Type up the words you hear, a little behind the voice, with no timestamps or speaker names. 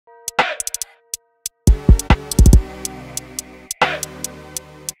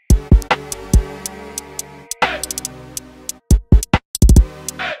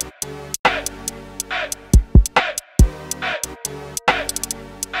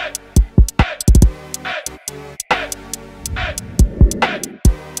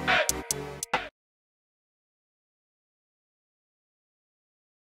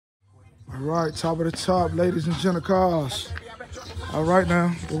right, top of the top, ladies and gentlemen. All right, now,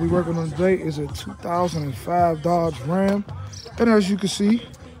 what we're working on today is a 2005 Dodge Ram. And as you can see,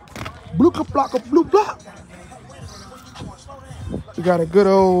 blue block. We got a good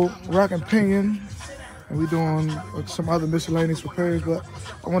old rack and pinion. And we're doing some other miscellaneous repairs, but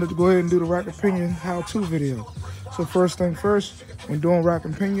I wanted to go ahead and do the rack and pinion how-to video. So first thing first, when doing rack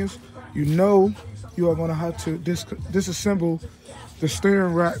and pinions, you are gonna have to disassemble the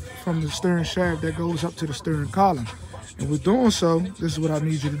steering rack from the steering shaft that goes up to the steering column. And with doing so, this is what I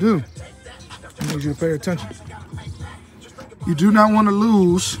need you to do. I need you to pay attention. You do not want to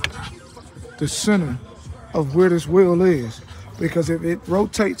lose the center of where this wheel is, because if it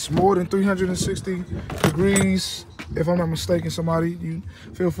rotates more than 360 degrees, if I'm not mistaken, somebody, you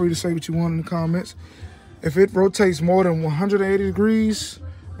feel free to say what you want in the comments. If it rotates more than 180 degrees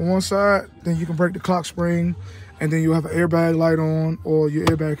on one side, then you can break the clock spring, and then you'll have an airbag light on, or your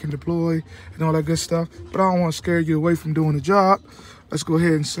airbag can deploy and all that good stuff. But I don't want to scare you away from doing the job. Let's go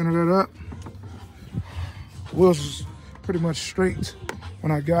ahead and center that up. Wheels was pretty much straight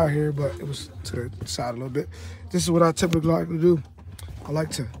when I got here, but it was to the side a little bit. This is what I typically like to do. I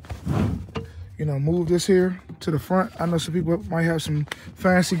like to, move this here to the front. I know some people might have some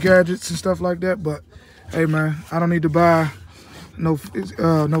fancy gadgets and stuff like that, but hey man, I don't need to buy no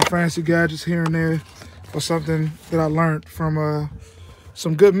fancy gadgets here and there for something that I learned from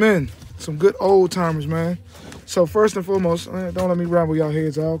some good men, some good old timers, man. So first and foremost, don't let me ramble y'all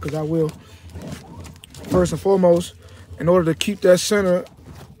heads out, because I will. First and foremost, in order to keep that center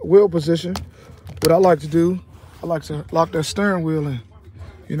wheel position, what I like to do, I like to lock that steering wheel in,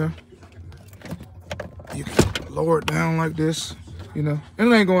 You can lower it down like this, and it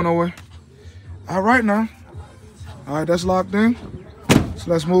ain't going nowhere. All right now. All right, that's locked in. So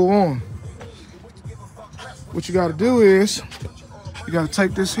let's move on. What you gotta do is, you gotta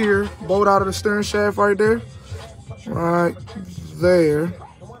take this here bolt out of the steering shaft right there. Right there.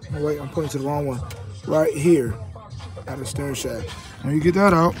 Oh, wait, I'm putting it to the wrong one. Right here, out of the steering shaft. When you get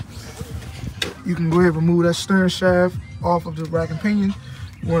that out, you can go ahead and remove that steering shaft off of the rack and pinion.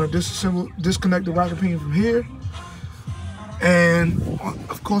 You want to disconnect the rack and pinion from here. And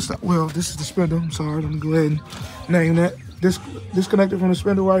of course, this is the spindle. I'm sorry, let me go ahead and name that. Disconnect it from the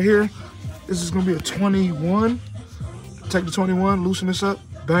spindle right here. This is gonna be a 21. Take the 21, loosen this up,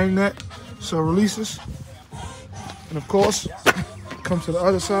 bang that, so it releases. And of course, come to the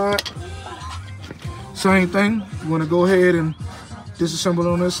other side. Same thing. You want to go ahead and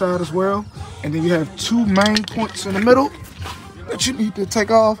disassemble on this side as well. And then you have two main points in the middle that you need to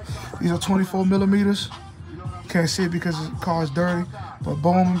take off. These are 24 millimeters. Can't see it because the car is dirty, but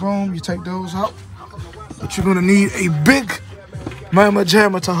boom and boom, you take those out. But you're gonna need a big mamma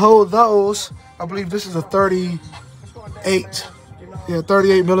jammer to hold those. I believe this is a 38. Yeah,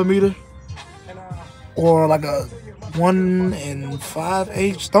 38 millimeter. Or like a 1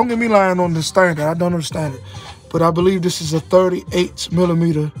 5/8. Don't get me lying on the standard, I don't understand it. But I believe this is a 38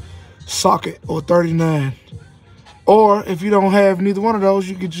 millimeter socket, or 39. Or if you don't have neither one of those,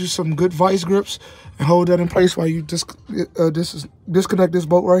 you could use some good vice grips and hold that in place while you disconnect this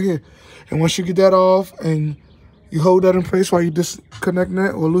bolt right here. And once you get that off and you hold that in place while you disconnect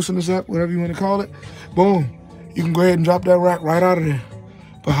that or loosen this up, whatever you want to call it, boom, you can go ahead and drop that rack right out of there.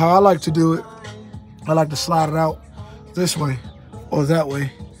 But how I like to do it, I like to slide it out this way or that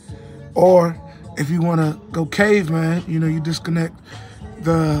way. Or if you want to go caveman, you disconnect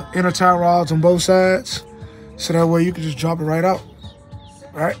the inner tie rods on both sides, so that way you can just drop it right out.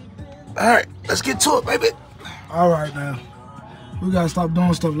 All right, let's get to it, baby. All right, now, we gotta stop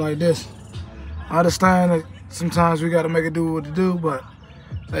doing stuff like this. I understand that sometimes we gotta make it do what it do, but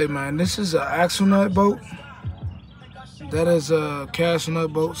hey man, this is an axle nut bolt. That is a castle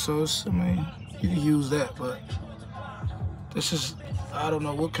nut bolt, so you can use that, but this is, I don't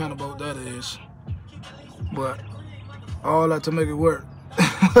know what kind of bolt that is, but all that to make it work.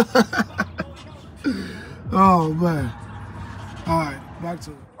 Oh man. All right, back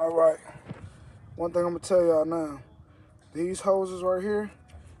to it. All right, one thing I'm gonna tell y'all now, these hoses right here,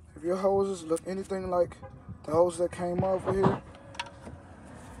 if your hoses look anything like the hoses that came over here, I'm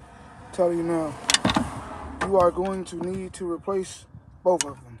telling you now, you are going to need to replace both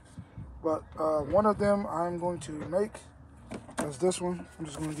of them. But one of them I'm going to make, that's this one. I'm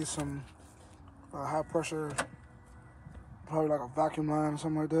just gonna get some high pressure, probably like a vacuum line or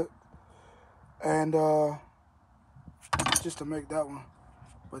something like that. And just to make that one.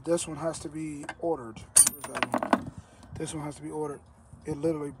 But this one has to be ordered. Where's that one? This one has to be ordered. It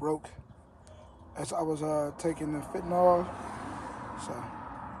literally broke as I was taking the fitting off. So,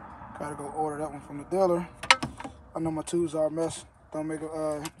 gotta go order that one from the dealer. I know my tools are a mess. Don't make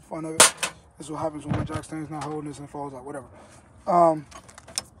fun of it. This is what happens when my jack stand's not holding this and falls out, whatever.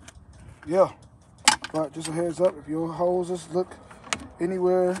 Yeah, but just a heads up, if your hoses look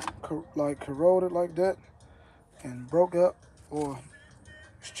anywhere like corroded like that and broke up or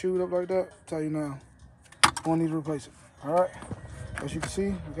it's chewed up like that, I'll tell you now, you won't need to replace it. All right, as you can see,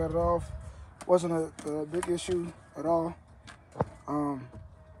 we got it off. Wasn't a big issue at all to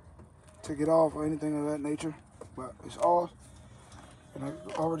get off or anything of that nature, but it's off. And I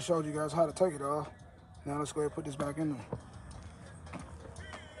already showed you guys how to take it off. Now let's go ahead and put this back in there.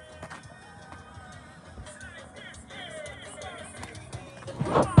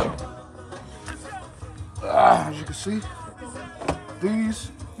 As you can see, these,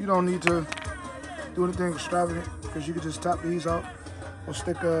 you don't need to do anything extravagant because you can just tap these out or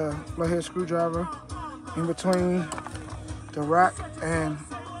stick a flathead screwdriver in between the rack and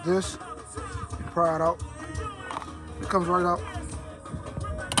this and pry it out. It comes right out.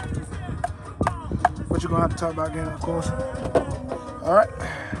 But you're gonna have to tap back in, of course. All right.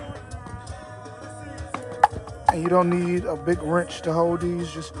 And you don't need a big wrench to hold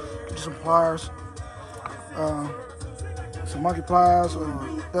these. Just get you some pliers, some monkey pliers, or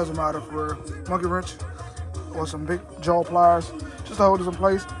doesn't matter for monkey wrench, or some big jaw pliers, just to hold this in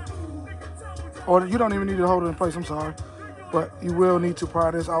place. Or you don't even need to hold it in place. I'm sorry, but you will need to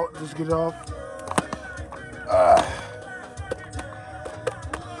pry this out. Just get it off.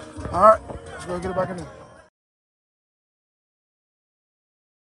 All right, let's go get it back in there.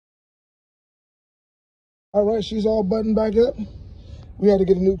 All right, she's all buttoned back up. We had to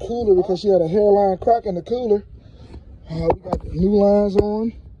get a new cooler because she had a hairline crack in the cooler. We got the new lines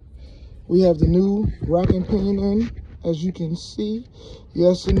on. We have the new rack and pinion in, as you can see.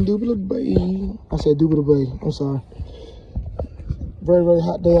 Yes, indubitably. I said indubitably, I'm sorry. Very, very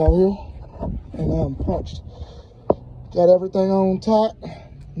hot day out here, and I'm punched. Got everything on top.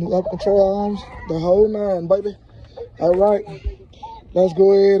 New up control arms, the whole nine, baby. All right, let's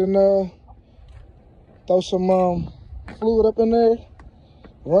go ahead and throw some fluid up in there,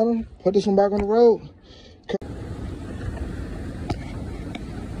 run them, put this one back on the road.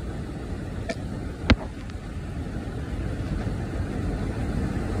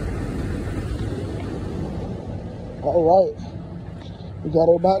 All right, we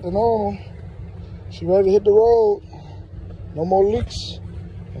got her back to normal. She ready to hit the road. No more leaks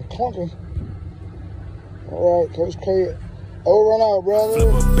and clunking. All right, Coach K, over and out,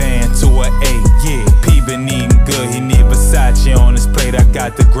 brother. Flip a band to an 8, yeah. P been eating good, he need Versace on his plate. I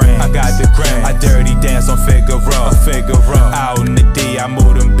got the grams, I dirty dance on Figaro. Out in the D, I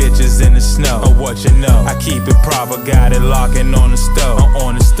move them bitches in the snow. Oh, what you know? I keep it proper, got it locking on the stove.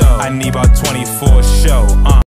 I need about 24 show.